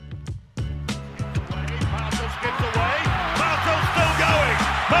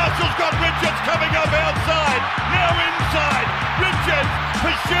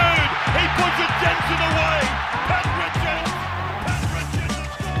Jude, he puts it Jensen away. Pat Richards has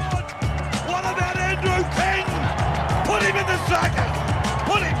scored. What about Andrew King? Put him in the second.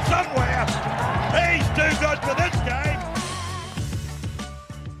 Put him somewhere. He's too good for this game.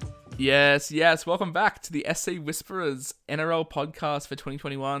 Yes. Welcome back to the SC Whisperers NRL podcast for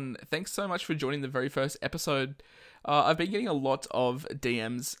 2021. Thanks so much for joining the very first episode. I've been getting a lot of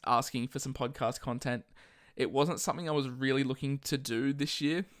DMs asking for some podcast content. It wasn't something I was really looking to do this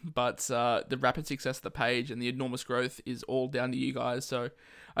year, but the rapid success of the page and the enormous growth is all down to you guys. So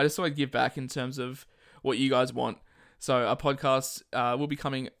I just thought I'd give back in terms of what you guys want. So our podcast will be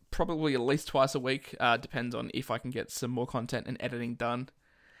coming probably at least twice a week. Depends on if I can get some more content and editing done.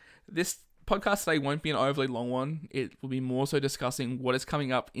 This podcast today won't be an overly long one. It will be more so discussing what is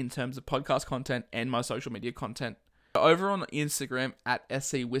coming up in terms of podcast content and my social media content. Over on Instagram at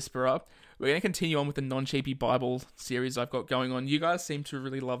SC Whisperer, we're going to continue on with the Non-Cheapy Bible series I've got going on. You guys seem to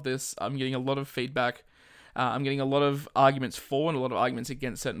really love this. I'm getting a lot of feedback. I'm getting a lot of arguments for and a lot of arguments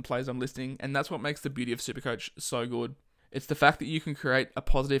against certain players I'm listing, and that's what makes the beauty of Supercoach so good. It's the fact that you can create a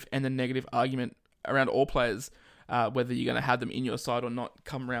positive and a negative argument around all players, whether you're going to have them in your side or not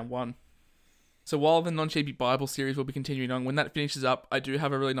come round one. So while the Non-Cheapy Bible series will be continuing on, when that finishes up, I do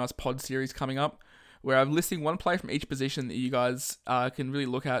have a really nice pod series coming up where I'm listing one player from each position that you guys can really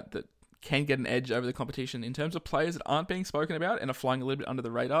look at that can get an edge over the competition in terms of players that aren't being spoken about and are flying a little bit under the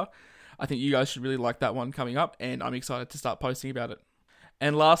radar. I think you guys should really like that one coming up, and I'm excited to start posting about it.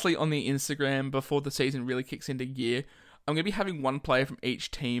 And lastly, on the Instagram, before the season really kicks into gear, I'm going to be having one player from each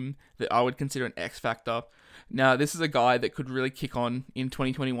team that I would consider an X factor. Now, this is a guy that could really kick on in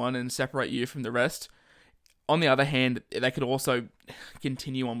 2021 and separate you from the rest. On the other hand, they could also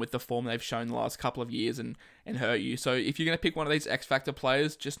continue on with the form they've shown the last couple of years and hurt you. So if you're going to pick one of these X factor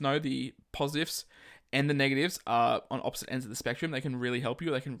players, just know the positives and the negatives are on opposite ends of the spectrum. They can really help you,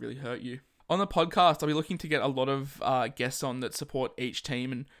 or they can really hurt you. On the podcast, I'll be looking to get a lot of guests on that support each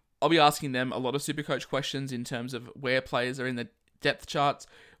team, and I'll be asking them a lot of Supercoach questions in terms of where players are in the depth charts,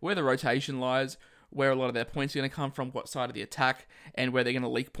 where the rotation lies, where a lot of their points are going to come from, what side of the attack, and where they're going to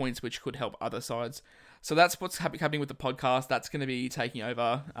leak points, which could help other sides. So that's what's happening with the podcast. That's going to be taking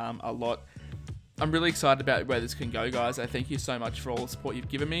over a lot. I'm really excited about where this can go, guys. I thank you so much for all the support you've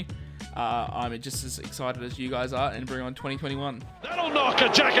given me. I'm just as excited as you guys are, and bring on 2021. That'll knock a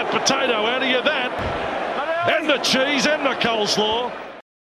jacket potato out of you, that. And the cheese and the coleslaw.